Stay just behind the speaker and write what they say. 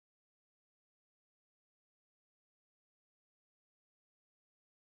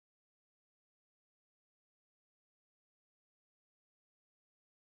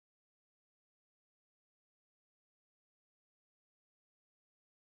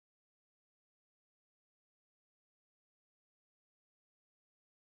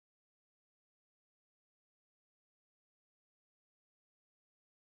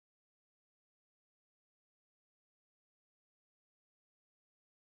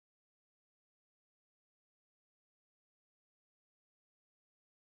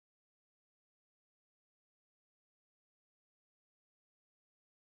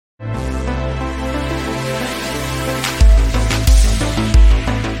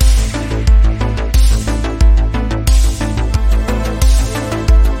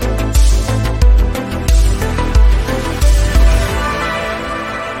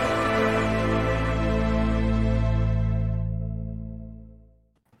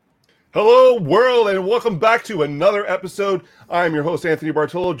Hello, world, and welcome back to another episode. I'm your host, Anthony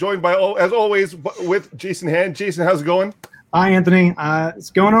Bartolo, joined by, as always, with Jason Hand. Jason, how's it going? Hi, Anthony. It's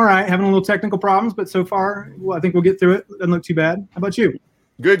going all right. Having a little technical problems, but so far, I think we'll get through it. Doesn't look too bad. How about you?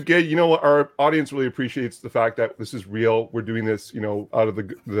 Good. You know what? Our audience really appreciates the fact that this is real. We're doing this, out of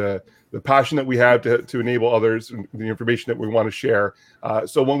the passion that we have to enable others and the information that we want to share.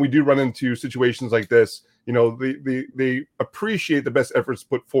 So when we do run into situations like this, they appreciate the best efforts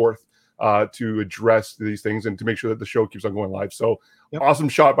put forth to address these things and to make sure that the show keeps on going live. So Awesome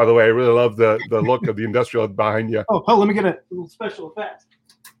shot, by the way. I really love the look of the industrial behind you. Oh, let me get a little special effect.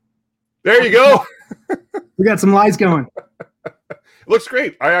 There you go. We got some lights going. It looks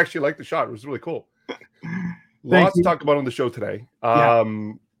great. I actually like the shot. It was really cool. Lots to talk about on the show today.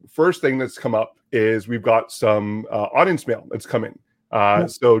 First thing that's come up is we've got some audience mail that's come in.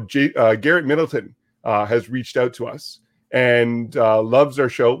 So Garrett Middleton has reached out to us and loves our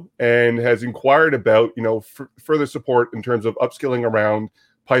show and has inquired about, further support in terms of upskilling around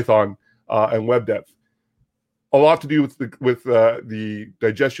Python and web dev. A lot to do with the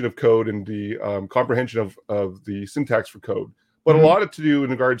digestion of code and the comprehension of the syntax for code, but a lot to do in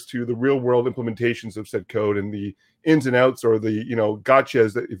regards to the real world implementations of said code and the ins and outs, or the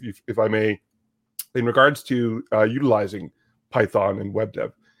gotchas, that if I may, in regards to utilizing Python and web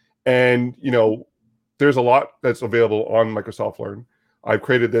dev. And there's a lot that's available on Microsoft Learn. I've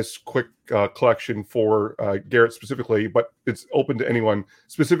created this quick collection for Garrett specifically, but it's open to anyone,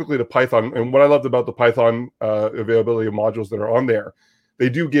 specifically to Python. And what I loved about the Python availability of modules that are on there, they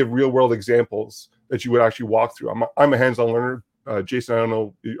do give real world examples that you would actually walk through. I'm a hands-on learner. Jason, I don't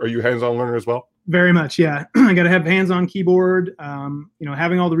know, are you a hands-on learner as well? Very much, yeah. I got to have hands-on keyboard.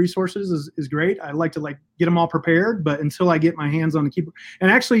 Having all the resources is great. I like to get them all prepared, but until I get my hands on the keyboard, and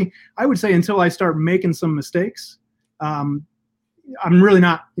actually, I would say until I start making some mistakes, I'm really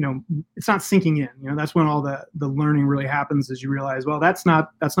not, it's not sinking in. That's when all the learning really happens, as you realize, well, that's not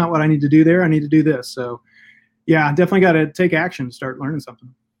what I need to do there. I need to do this. So, yeah, definitely got to take action to start learning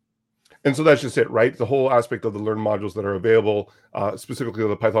something. And so that's just it, right? The whole aspect of the Learn modules that are available, specifically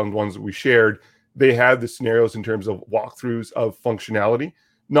the Python ones that we shared, they have the scenarios in terms of walkthroughs of functionality,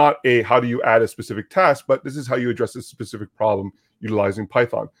 not how do you add a specific task, but this is how you address a specific problem utilizing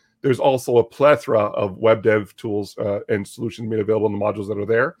Python. There's also a plethora of web dev tools and solutions made available in the modules that are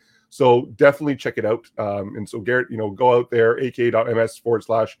there. So definitely check it out. And so Garrett, go out there,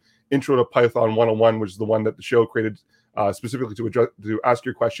 aka.ms/intro to Python 101, which is the one that the show created specifically to ask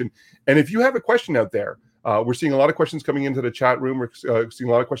your question. And if you have a question out there, we're seeing a lot of questions coming into the chat room. We're seeing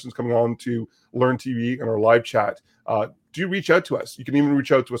a lot of questions coming on to Learn TV and our live chat. Do reach out to us. You can even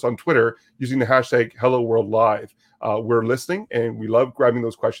reach out to us on Twitter using the hashtag HelloWorldLive. We're listening, and we love grabbing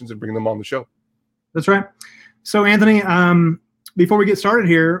those questions and bringing them on the show. That's right. So, Anthony, before we get started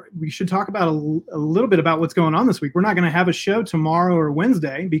here, we should talk about a little bit about what's going on this week. We're not going to have a show tomorrow or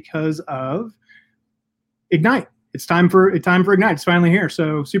Wednesday because of Ignite. It's time for Ignite. It's finally here.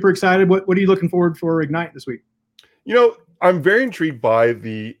 So super excited. What are you looking forward for Ignite this week? I'm very intrigued by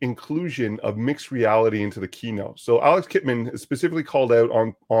the inclusion of mixed reality into the keynote. So Alex Kipman has specifically called out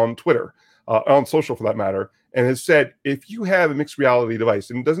on Twitter, on social for that matter, and has said, if you have a mixed reality device,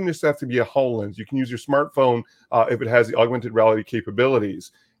 and it doesn't just have to be a HoloLens, you can use your smartphone if it has the augmented reality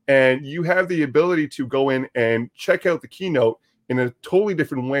capabilities, and you have the ability to go in and check out the keynote in a totally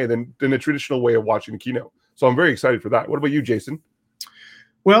different way than a traditional way of watching the keynote. So I'm very excited for that. What about you, Jason?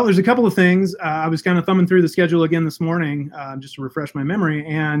 Well, there's a couple of things. I was kind of thumbing through the schedule again this morning just to refresh my memory.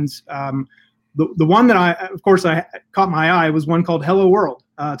 And the one that I caught my eye was one called Hello World,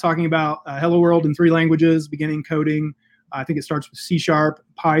 talking about Hello World in 3 languages, beginning coding. I think it starts with C#,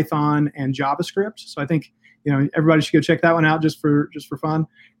 Python, and JavaScript. So I think everybody should go check that one out just for fun.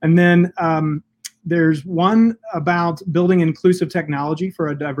 And then there's one about building inclusive technology for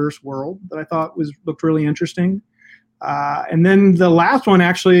a diverse world that I thought looked really interesting. And then the last one,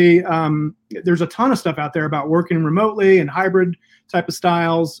 actually, there's a ton of stuff out there about working remotely and hybrid type of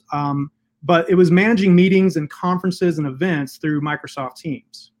styles, but it was managing meetings and conferences and events through Microsoft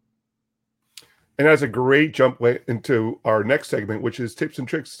Teams. And that's a great jump into our next segment, which is tips and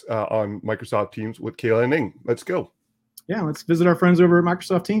tricks on Microsoft Teams with Kayla and Ning. Let's go. Yeah, let's visit our friends over at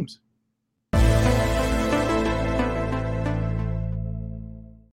Microsoft Teams.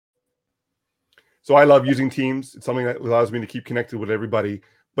 So I love using Teams. It's something that allows me to keep connected with everybody.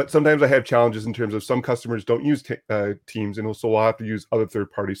 But sometimes I have challenges in terms of some customers don't use Teams, and so I'll have to use other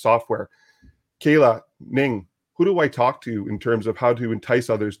third-party software. Kayla, Ning, who do I talk to in terms of how to entice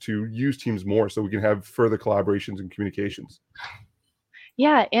others to use Teams more so we can have further collaborations and communications?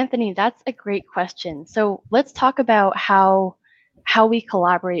 Yeah, Anthony, that's a great question. So let's talk about how how we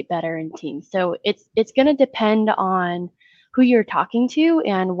collaborate better in teams. So it's going to depend on who you're talking to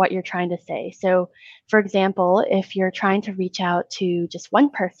and what you're trying to say. So, for example, if you're trying to reach out to just one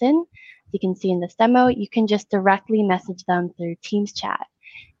person, you can see in this demo, you can just directly message them through Teams chat.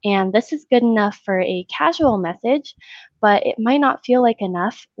 And this is good enough for a casual message, but it might not feel like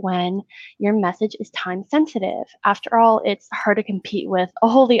enough when your message is time sensitive. After all, it's hard to compete with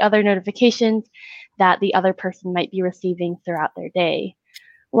all the other notifications that the other person might be receiving throughout their day.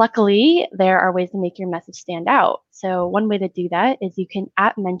 Luckily, there are ways to make your message stand out. So one way to do that is you can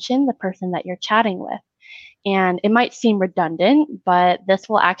 @mention the person that you're chatting with. And it might seem redundant, but this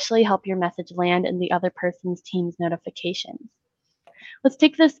will actually help your message land in the other person's team's notifications. Let's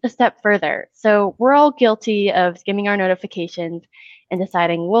take this a step further. So we're all guilty of skimming our notifications and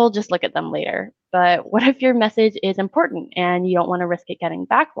deciding we'll just look at them later. But what if your message is important and you don't want to risk it getting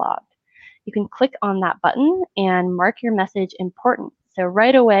backlogged? You can click on that button and mark your message important. So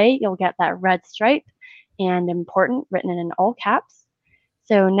right away, you'll get that red stripe and important written in all caps.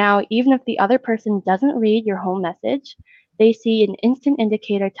 So now, even if the other person doesn't read your whole message, they see an instant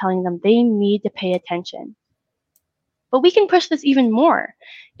indicator telling them they need to pay attention. But we can push this even more.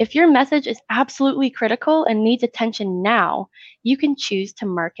 If your message is absolutely critical and needs attention now, you can choose to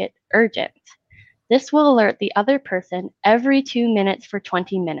mark it urgent. This will alert the other person every 2 minutes for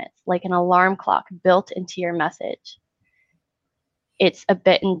 20 minutes, like an alarm clock built into your message. It's a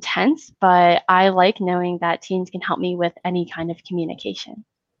bit intense, but I like knowing that teams can help me with any kind of communication.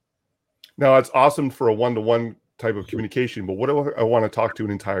 Now, it's awesome for a one-to-one type of communication, but what do I want to talk to an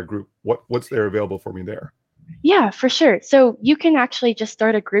entire group? What's there available for me there? Yeah, for sure. So you can actually just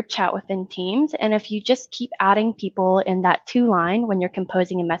start a group chat within Teams. And if you just keep adding people in that to line when you're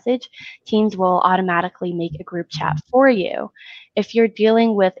composing a message, Teams will automatically make a group chat for you. If you're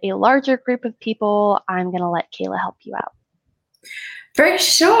dealing with a larger group of people, I'm going to let Kayla help you out. For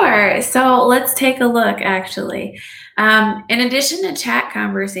sure. So let's take a look, actually. In addition to chat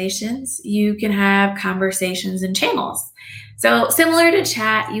conversations, you can have conversations in channels. So similar to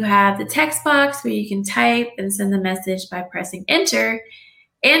chat, you have the text box where you can type and send the message by pressing enter,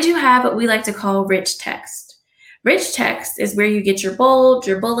 and you have what we like to call rich text. Rich text is where you get your bold,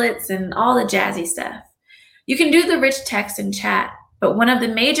 your bullets, and all the jazzy stuff. You can do the rich text in chat, but one of the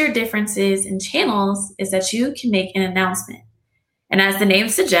major differences in channels is that you can make an announcement. And as the name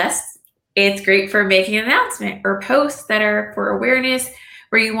suggests, it's great for making an announcement or posts that are for awareness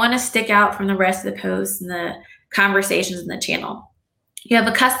where you want to stick out from the rest of the posts and the conversations in the channel. You have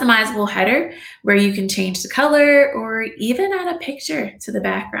a customizable header where you can change the color or even add a picture to the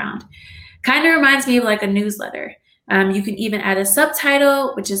background. Kind of reminds me of like a newsletter. You can even add a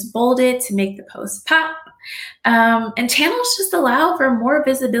subtitle, which is bolded to make the post pop. And channels just allow for more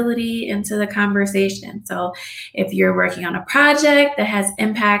visibility into the conversation. So if you're working on a project that has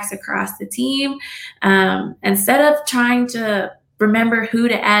impacts across the team, instead of trying to remember who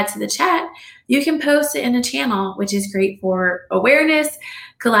to add to the chat, you can post it in a channel, which is great for awareness,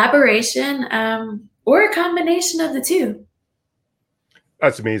 collaboration, or a combination of the two.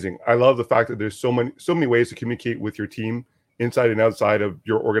 That's amazing. I love the fact that there's so many ways to communicate with your team inside and outside of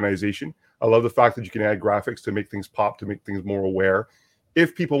your organization. I love the fact that you can add graphics to make things pop, to make things more aware.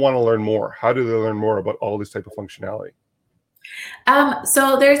 If people want to learn more, how do they learn more about all this type of functionality?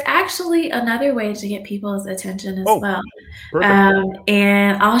 So there's actually another way to get people's attention as well.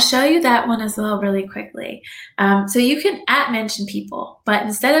 And I'll show you that one as well really quickly. So you can @mention people, but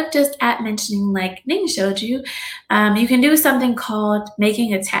instead of just @mentioning like Ning showed you, you can do something called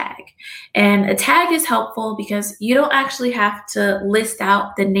making a tag. And a tag is helpful because you don't actually have to list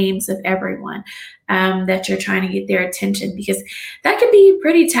out the names of everyone that you're trying to get their attention, because that can be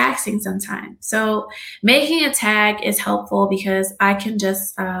pretty taxing sometimes. So making a tag is helpful because I can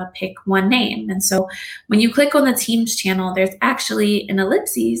just pick one name. And so when you click on the Teams channel, there's actually an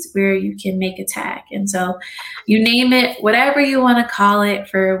ellipses where you can make a tag. And so you name it whatever you want to call it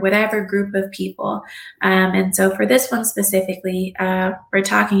for whatever group of people. And so for this one specifically, we're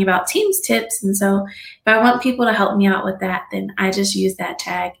talking about Teams tips. And so if I want people to help me out with that, then I just use that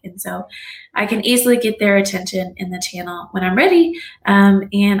tag. And so I can easily get their attention in the channel when I'm ready,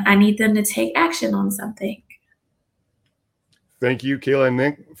 and I need them to take action on something. Thank you, Kayla and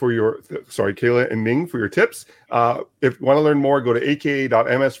Ning, for your tips. If you want to learn more, go to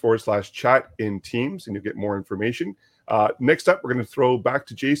aka.ms/chat in Teams, and you'll get more information. Next up, we're going to throw back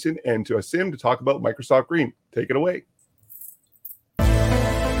to Jason and to Asim to talk about Microsoft Green. Take it away.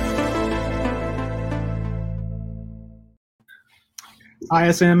 Hi,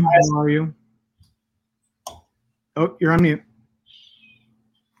 Asim. How are you? Oh, you're on mute.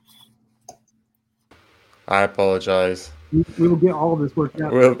 I apologize. We will get all of this worked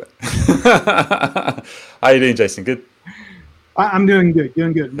out. How you doing, Jason? Good? I'm doing good.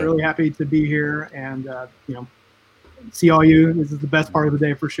 I'm really happy to be here and, see all you. This is the best part of the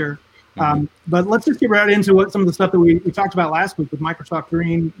day for sure. But let's just get right into what some of the stuff that we talked about last week with Microsoft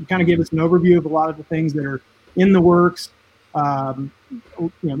Green. You kind of gave us an overview of a lot of the things that are in the works.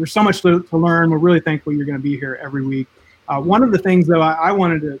 There's so much to learn. We're really thankful you're going to be here every week. One of the things, though, I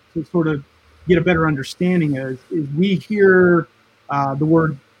wanted to sort of get a better understanding is we hear the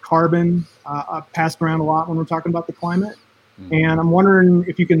word carbon passed around a lot when we're talking about the climate. And I'm wondering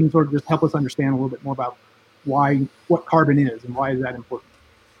if you can sort of just help us understand a little bit more about what carbon is and why is that important.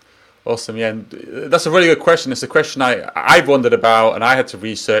 Awesome. Yeah, and that's a really good question. It's a question I've wondered about, and I had to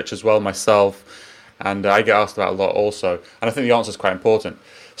research as well myself, and I get asked about a lot also. And I think the answer is quite important.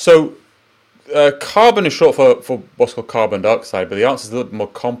 So carbon is short for what's called carbon dioxide, but the answer is a little bit more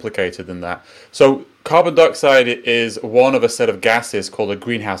complicated than that. So carbon dioxide is one of a set of gases called a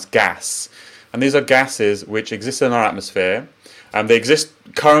greenhouse gas. And these are gases which exist in our atmosphere. They exist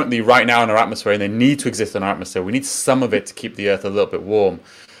currently right now in our atmosphere, and they need to exist in our atmosphere. We need some of it to keep the Earth a little bit warm.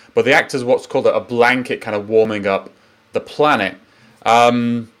 But they act as what's called a blanket, kind of warming up the planet.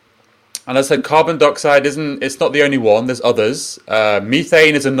 And as I said, carbon dioxide it's not the only one. There's others.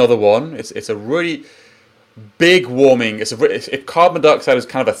 Methane is another one. It's a really big warming. If carbon dioxide is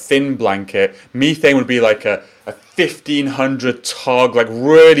kind of a thin blanket, methane would be like a 1,500 tog, like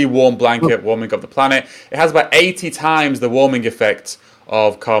really warm blanket warming up the planet. It has about 80 times the warming effect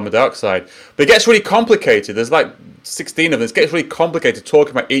of carbon dioxide. But it gets really complicated. There's like 16 of them. It gets really complicated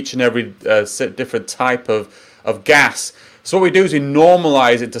talking about each and every different type of gas. So what we do is we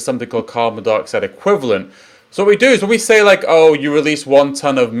normalize it to something called carbon dioxide equivalent. So what we do is when we say like, oh, you released 1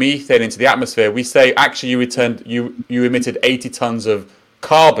 ton of methane into the atmosphere, we say actually you emitted 80 tons of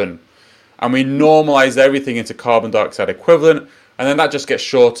carbon. And we normalize everything into carbon dioxide equivalent, and then that just gets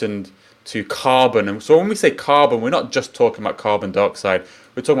shortened to carbon. And so when we say carbon, we're not just talking about carbon dioxide,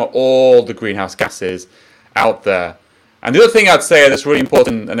 we're talking about all the greenhouse gases out there. And the other thing I'd say that's really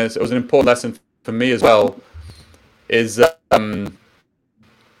important, and it was an important lesson for me as well, is it's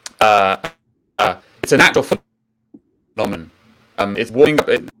a natural phenomenon. It's warming up.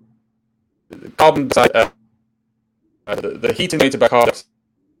 Carbon dioxide, the heat emitted by carbon dioxide,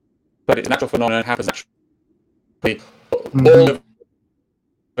 but it's a natural phenomenon. It happens naturally all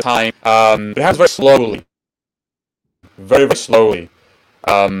the time. But it happens very slowly. Very, very slowly.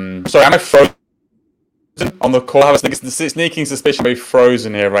 Sorry, am I frozen on the call? I have a sneaking suspicion I'm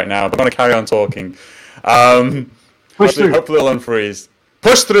frozen here right now, but I'm going to carry on talking. Hopefully it'll unfreeze.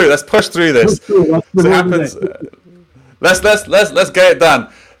 Push through. Let's push through this. So it happens. Let's get it done.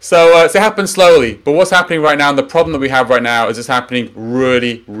 So it happens slowly, but what's happening right now, and the problem that we have right now, is it's happening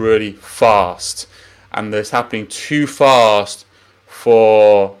really, really fast, and it's happening too fast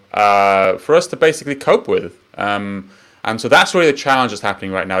for us to basically cope with. And so that's really the challenge that's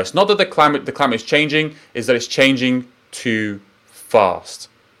happening right now. It's not that the climate is changing; it's that it's changing too fast,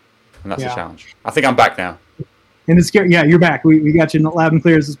 and that's the challenge. I think I'm back now. And it's scary. Yeah, you're back. We got you loud and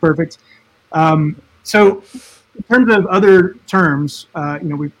clear. This is perfect. So. In terms of other terms,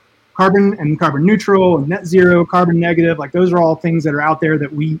 we carbon and carbon neutral and net zero, carbon negative, like those are all things that are out there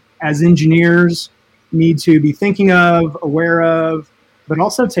that we as engineers need to be thinking of, aware of, but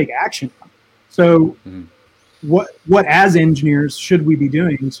also take action on. So what as engineers should we be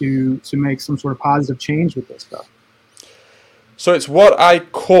doing to make some sort of positive change with this stuff? So it's what I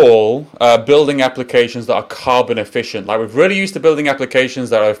call building applications that are carbon efficient. Like we're really used to building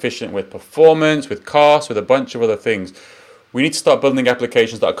applications that are efficient with performance, with cost, with a bunch of other things. We need to start building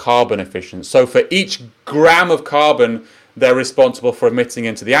applications that are carbon efficient. So for each gram of carbon they're responsible for emitting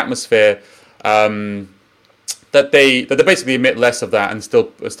into the atmosphere, that they basically emit less of that and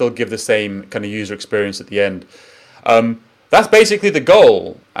still give the same kind of user experience at the end. That's basically the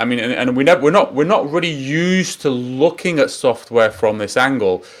goal. I mean, and we're not really used to looking at software from this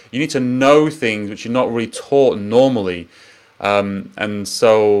angle. You need to know things which you're not really taught normally, and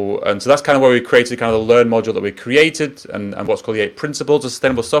so that's kind of where we created kind of the Learn module that we created, and what's called the 8 Principles of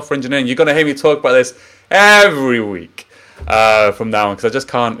Sustainable Software Engineering. You're going to hear me talk about this every week from now on, because I just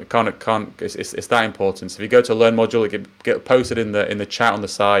can't. It's that important. So if you go to Learn module, it get posted in the chat on the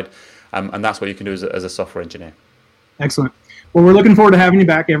side, and that's what you can do as a software engineer. Excellent. Well, we're looking forward to having you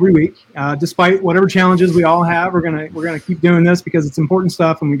back every week. Despite whatever challenges we all have, we're gonna keep doing this because it's important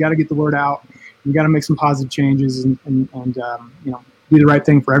stuff, and we got to get the word out. We got to make some positive changes and do the right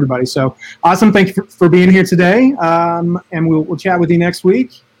thing for everybody. So awesome! Thank you for being here today, and we'll chat with you next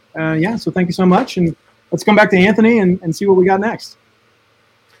week. So thank you so much, and let's come back to Anthony and see what we got next.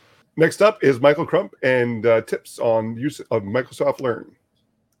 Next up is Michael Crump and tips on use of Microsoft Learn.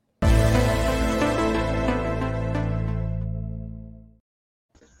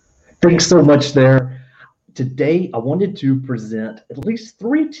 Thanks so much there. Today, I wanted to present at least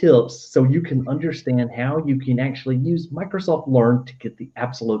 3 tips so you can understand how you can actually use Microsoft Learn to get the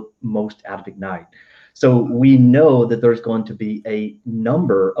absolute most out of Ignite. So we know that there's going to be a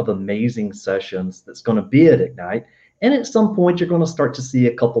number of amazing sessions that's going to be at Ignite. And at some point, you're going to start to see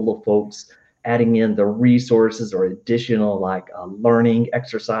a couple of folks adding in the resources or additional learning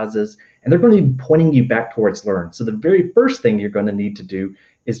exercises, and they're going to be pointing you back towards Learn. So the very first thing you're going to need to do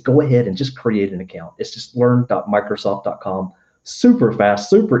is go ahead and just create an account. It's just learn.microsoft.com. Super fast,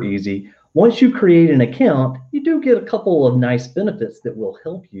 super easy. Once you create an account, you do get a couple of nice benefits that will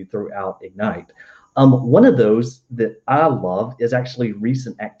help you throughout Ignite. One of those that I love is actually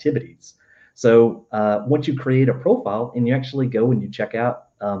recent activities. So once you create a profile and you actually go and you check out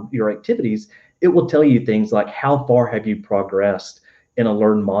your activities, it will tell you things like how far have you progressed in a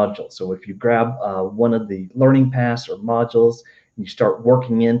Learn module. So if you grab one of the Learning Paths or modules, you start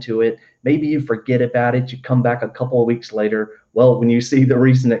working into it, maybe you forget about it, you come back a couple of weeks later. Well, when you see the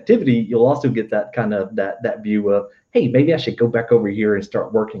recent activity, you'll also get that kind of that view of, hey, maybe I should go back over here and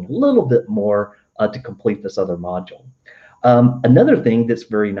start working a little bit more to complete this other module. Another thing that's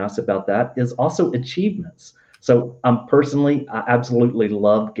very nice about that is also achievements. So personally, I absolutely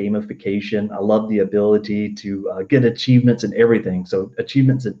love gamification. I love the ability to get achievements in everything. So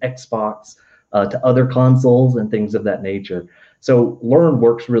achievements in Xbox, to other consoles and things of that nature. So Learn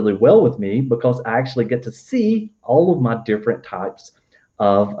works really well with me because I actually get to see all of my different types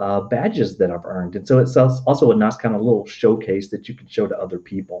of badges that I've earned. And so it's also a nice kind of little showcase that you can show to other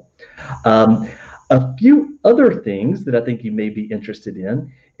people. A few other things that I think you may be interested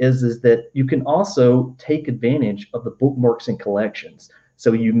in is that you can also take advantage of the bookmarks and collections.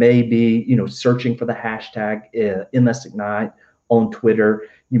 So you may be, searching for the hashtag MSIgnite on Twitter.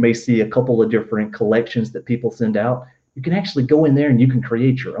 You may see a couple of different collections that people send out. You can actually go in there and you can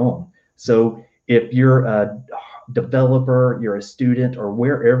create your own. So if you're a developer, you're a student, or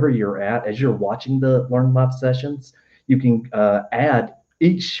wherever you're at, as you're watching the Learn Live sessions, you can add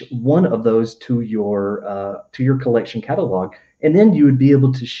each one of those to your collection catalog, and then you would be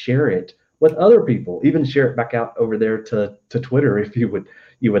able to share it with other people, even share it back out over there to Twitter if you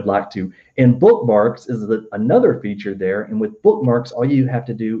would like to. And bookmarks is another feature there. And with bookmarks, all you have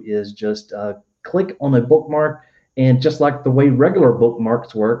to do is just click on a bookmark, and just like the way regular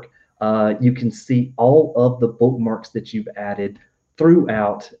bookmarks work, you can see all of the bookmarks that you've added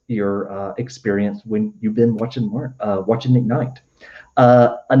throughout your experience when you've been watching Ignite.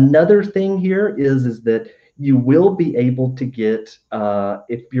 Another thing here is that you will be able to get,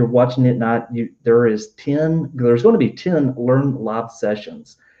 if you're watching it there's going to be 10 Learn Live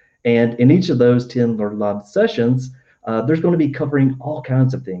sessions. And in each of those 10 Learn Live sessions, there's going to be covering all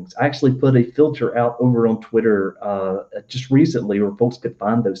kinds of things. I actually put a filter out over on Twitter just recently where folks could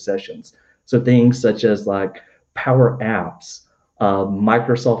find those sessions. So things such as like Power Apps,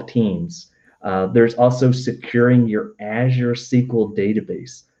 Microsoft Teams. There's also securing your Azure SQL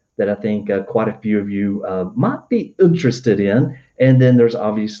database that I think quite a few of you might be interested in. And then there's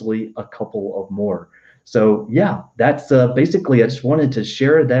obviously a couple of more. So yeah, that's basically, I just wanted to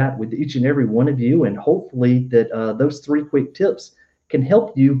share that with each and every one of you, and hopefully that those 3 quick tips can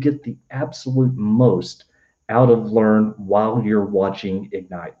help you get the absolute most out of Learn while you're watching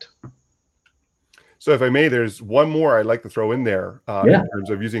Ignite. So if I may, there's one more I'd like to throw in there in terms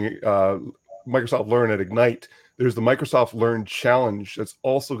of using Microsoft Learn at Ignite. There's the Microsoft Learn Challenge that's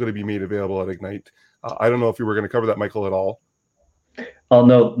also going to be made available at Ignite. I don't know if you were going to cover that, Michael, at all. Oh,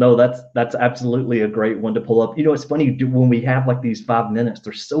 no, that's absolutely a great one to pull up. It's funny, when we have like these 5 minutes,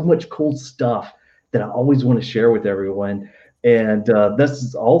 there's so much cool stuff that I always want to share with everyone. And this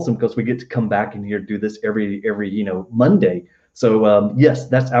is awesome because we get to come back in here, do this every Monday. So yes,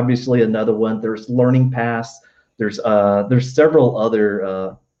 that's obviously another one. There's Learning Paths. There's several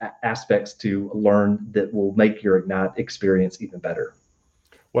other aspects to Learn that will make your Ignite experience even better.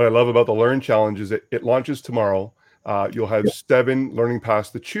 What I love about the Learn Challenge is it launches tomorrow. You'll have 7 learning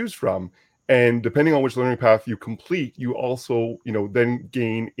paths to choose from, and depending on which learning path you complete, you also then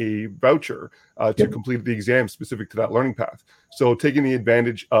gain a voucher to complete the exam specific to that learning path. So taking the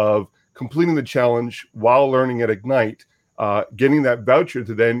advantage of completing the challenge while learning at Ignite, getting that voucher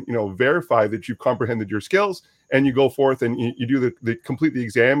to then verify that you've comprehended your skills, and you go forth and you do complete the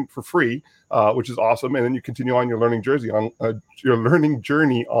exam for free, which is awesome, and then you continue on your learning journey on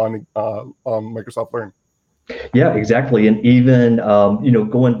Microsoft Learn. Yeah, exactly. And even,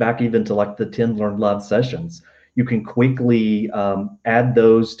 going back even to like the 10 Learn Live sessions, You can quickly add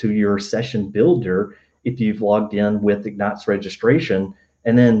those to your session builder if you've logged in with Ignite's registration.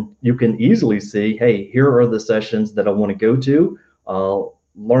 And then you can easily see, hey, here are the sessions that I want to go to,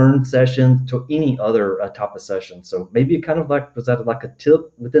 learn sessions to any other type of session. So maybe kind of like, was that like a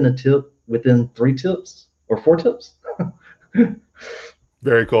tip within 3 tips or 4 tips?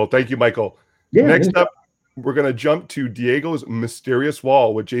 Very cool. Thank you, Michael. Yeah. Next up, we're going to jump to Diego's Mysterious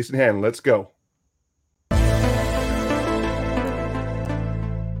Wall with Jason Han. Let's go.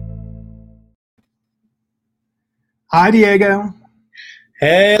 Hi, Diego.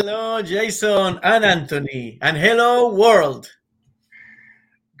 Hello, Jason and Anthony, and hello, world.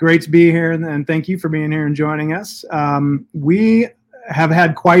 Great to be here, and thank you for being here and joining us. We have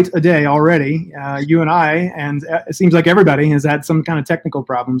had quite a day already, you and I, and it seems like everybody has had some kind of technical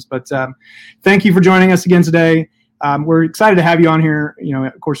problems, but thank you for joining us again today. We're excited to have you on here,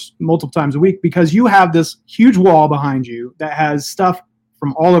 of course, multiple times a week, because you have this huge wall behind you that has stuff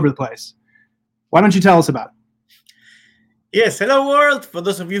from all over the place. Why don't you tell us about it? Yes, hello world. For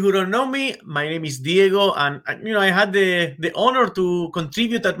those of you who don't know me, my name is Diego, and I had the honor to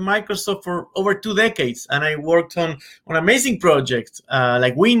contribute at Microsoft for over 2 decades, and I worked on amazing projects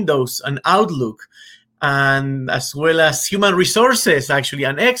like Windows and Outlook, and as well as human resources, actually,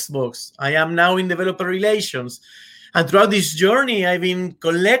 and Xbox. I am now in developer relations, and throughout this journey, I've been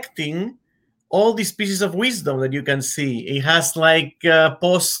collecting all these pieces of wisdom that you can see. It has like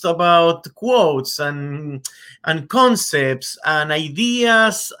posts about quotes and concepts and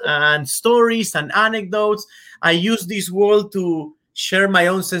ideas and stories and anecdotes. I use this world to share my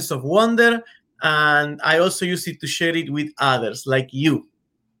own sense of wonder, and I also use it to share it with others like you.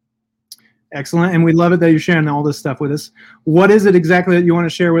 Excellent, and we love it that you're sharing all this stuff with us. What is it exactly that you want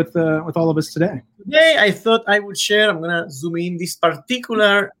to share with all of us today? Today, I thought I would share. I'm gonna zoom in this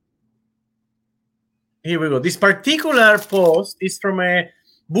particular. Here we go. This particular post is from a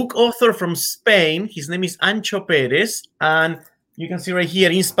book author from Spain. His name is Ancho Pérez. And you can see right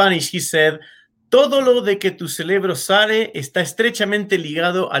here in Spanish, he said, todo lo de que tu cerebro sale está estrechamente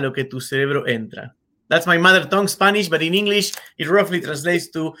ligado a lo que tu cerebro entra. That's my mother tongue Spanish, but in English, it roughly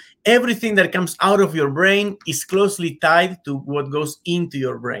translates to everything that comes out of your brain is closely tied to what goes into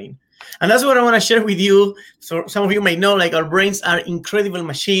your brain. And that's what I want to share with you. So some of you may know, like, our brains are incredible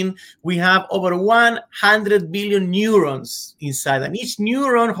machine. We have over 100 billion neurons inside, and each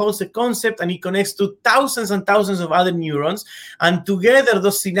neuron holds a concept, and it connects to thousands and thousands of other neurons. And together,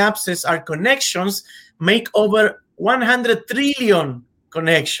 those synapses, our connections, make over 100 trillion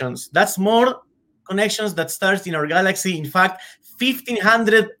connections. That's more connections that stars in our galaxy. In fact,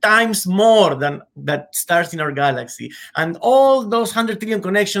 1,500 times more than that stars in our galaxy. And all those 100 trillion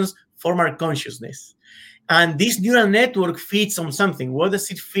connections form our consciousness. And this neural network feeds on something. What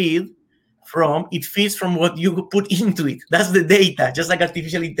does it feed from? It feeds from what you put into it. That's the data. Just like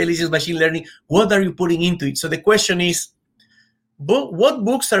artificial intelligence, machine learning, what are you putting into it? So the question is, what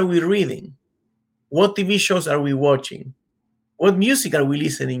books are we reading? What TV shows are we watching? What music are we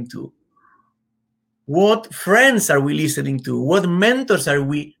listening to? What friends are we listening to? What mentors are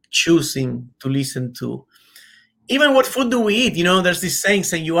we choosing to listen to? Even what food do we eat? There's this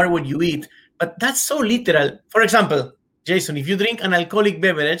saying you are what you eat, but that's so literal. For example, Jason, if you drink an alcoholic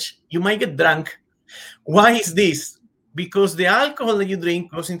beverage, you might get drunk. Why is this? Because the alcohol that you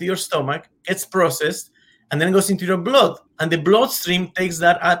drink goes into your stomach, gets processed, and then goes into your blood. And the bloodstream takes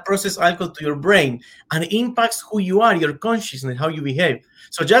that processed alcohol to your brain and impacts who you are, your consciousness, how you behave.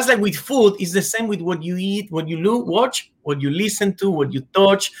 So just like with food, it's the same with what you eat, what you watch, what you listen to, what you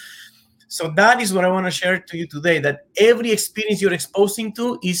touch. So that is what I want to share to you today, that every experience you're exposing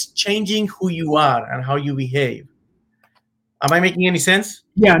to is changing who you are and how you behave. Am I making any sense?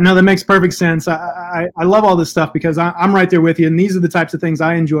 Yeah, no, that makes perfect sense. I love all this stuff because I'm right there with you. And these are the types of things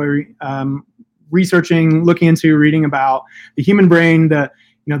I enjoy researching, looking into, reading about the human brain,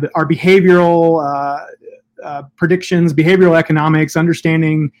 our behavioral predictions, behavioral economics,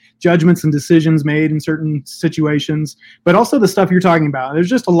 understanding judgments and decisions made in certain situations, but also the stuff you're talking about. There's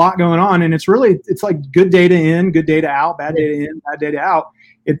just a lot going on, and it's like good data in, good data out, bad data in, bad data out.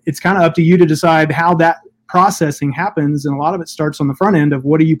 It's kind of up to you to decide how that processing happens, and a lot of it starts on the front end of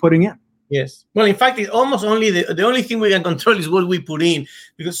what are you putting in. Yes. Well, in fact, it's almost only the only thing we can control is what we put in,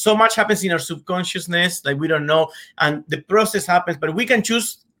 because so much happens in our subconsciousness, like we don't know, and the process happens, but we can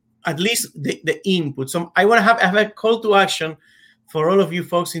choose at least the input. So I want to have a call to action for all of you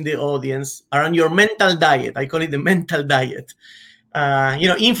folks in the audience around your mental diet. I call it the mental diet.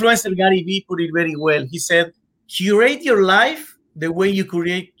 Influencer Gary Vee put it very well. He said, curate your life the way you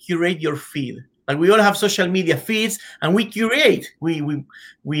curate your feed. Like we all have social media feeds, and we curate.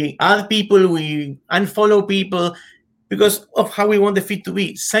 We add people, we unfollow people because of how we want the feed to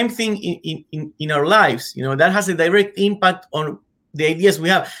be. Same thing in our lives. That has a direct impact on the ideas we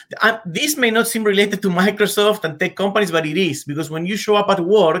have. This may not seem related to Microsoft and tech companies, but it is, because when you show up at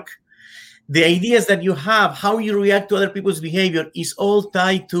work, the ideas that you have, how you react to other people's behavior, is all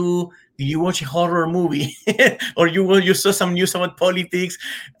tied to, did you watch a horror movie? Or you saw some news about politics?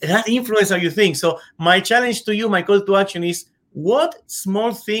 That influences how you think. So my challenge to you, my call to action is, what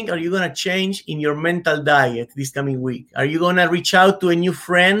small thing are you going to change in your mental diet this coming week? Are you going to reach out to a new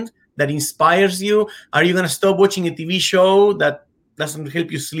friend that inspires you? Are you going to stop watching a TV show that doesn't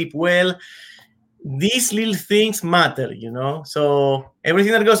help you sleep well? These little things matter, So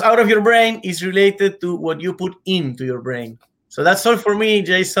everything that goes out of your brain is related to what you put into your brain. So that's all for me,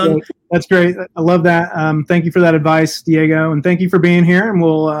 Jason. That's great. I love that. Thank you for that advice, Diego, and thank you for being here. And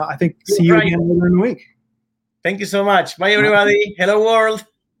we'll, I think, see you again later in the week. Thank you so much. Bye, everybody. Hello, world.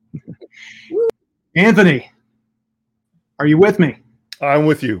 Anthony, are you with me? I'm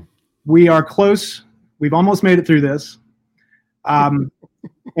with you. We are close. We've almost made it through this.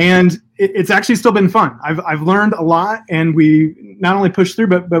 And it's actually still been fun. I've learned a lot, and we not only pushed through,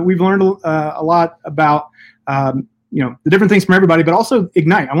 but we've learned a lot about the different things from everybody, but also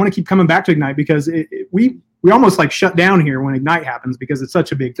Ignite. I want to keep coming back to Ignite because we almost like shut down here when Ignite happens because it's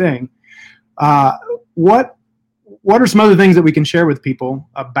such a big thing. What are some other things that we can share with people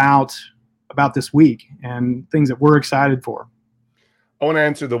about this week and things that we're excited for? I want to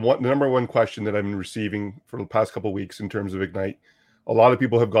answer the number one question that I've been receiving for the past couple of weeks in terms of Ignite. A lot of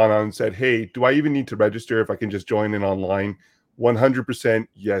people have gone on and said, hey, do I even need to register if I can just join in online? 100%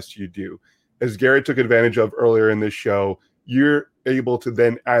 yes, you do. As Garrett took advantage of earlier in this show, you're able to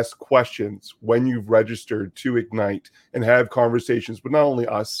then ask questions when you've registered to Ignite and have conversations with not only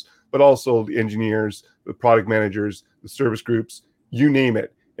us, but also the engineers, the product managers, the service groups, you name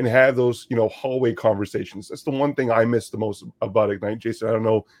it, and have those, hallway conversations. That's the one thing I miss the most about Ignite. Jason, I don't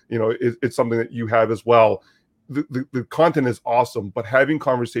know, it's something that you have as well. The content is awesome, but having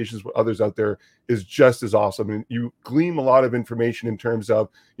conversations with others out there is just as awesome. And you glean a lot of information in terms of,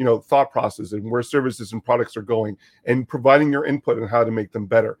 thought process and where services and products are going, and providing your input on how to make them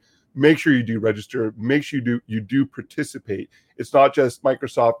better. Make sure you do register. Make sure you do participate. It's not just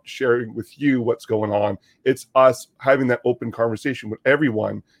Microsoft sharing with you what's going on. It's us having that open conversation with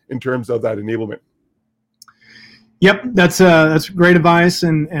everyone in terms of that enablement. Yep, that's great advice,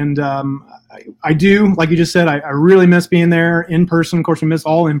 and I do, like you just said, I really miss being there in person. Of course, we miss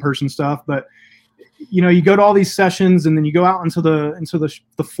all in-person stuff, but you go to all these sessions, and then you go out into the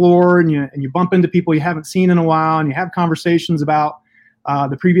floor, and you bump into people you haven't seen in a while, and you have conversations about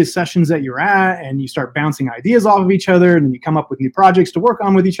the previous sessions that you're at, and you start bouncing ideas off of each other, and then you come up with new projects to work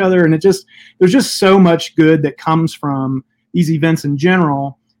on with each other, and there's just so much good that comes from these events in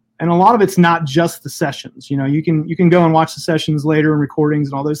general. And a lot of it's not just the sessions. You can go and watch the sessions later and recordings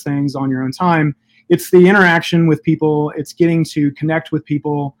and all those things on your own time. It's the interaction with people. It's getting to connect with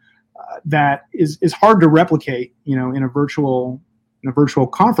people that is hard to replicate, in a virtual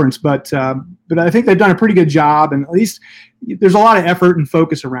conference. But I think they've done a pretty good job, and at least there's a lot of effort and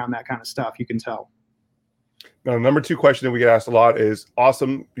focus around that kind of stuff. You can tell. Now, number 2 question that we get asked a lot is,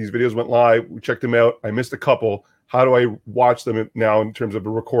 awesome, these videos went live. We checked them out. I missed a couple. How do I watch them now in terms of a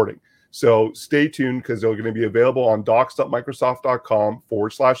recording? So stay tuned, because they're going to be available on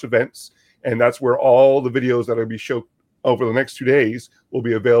docs.microsoft.com/events. And that's where all the videos that will be shown over the next 2 days will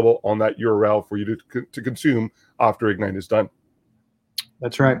be available on that URL for you to consume after Ignite is done.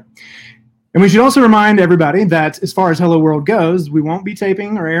 That's right. And we should also remind everybody that as far as Hello World goes, we won't be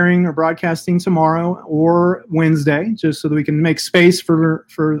taping or airing or broadcasting tomorrow or Wednesday, just so that we can make space for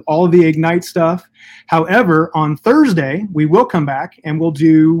all of the Ignite stuff. However, on Thursday, we will come back and we'll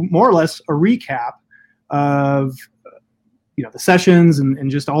do more or less a recap of the sessions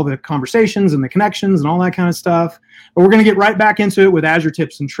and just all the conversations and the connections and all that kind of stuff. But we're going to get right back into it with Azure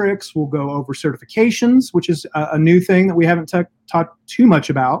tips and tricks. We'll go over certifications, which is a new thing that we haven't talked too much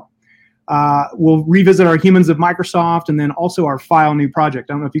about. We'll revisit our Humans of Microsoft, and then also our File New project.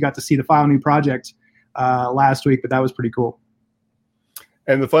 I don't know if you got to see the File New project last week, but that was pretty cool.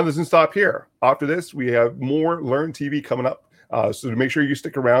 And the fun doesn't stop here. After this, we have more Learn TV coming up. So to make sure you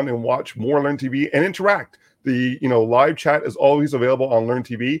stick around and watch more Learn TV and interact. The live chat is always available on Learn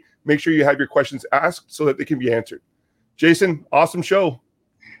TV. Make sure you have your questions asked so that they can be answered. Jason, awesome show.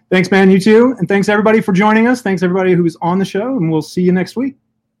 Thanks, man. You too. And thanks, everybody, for joining us. Thanks, everybody who's on the show, and we'll see you next week.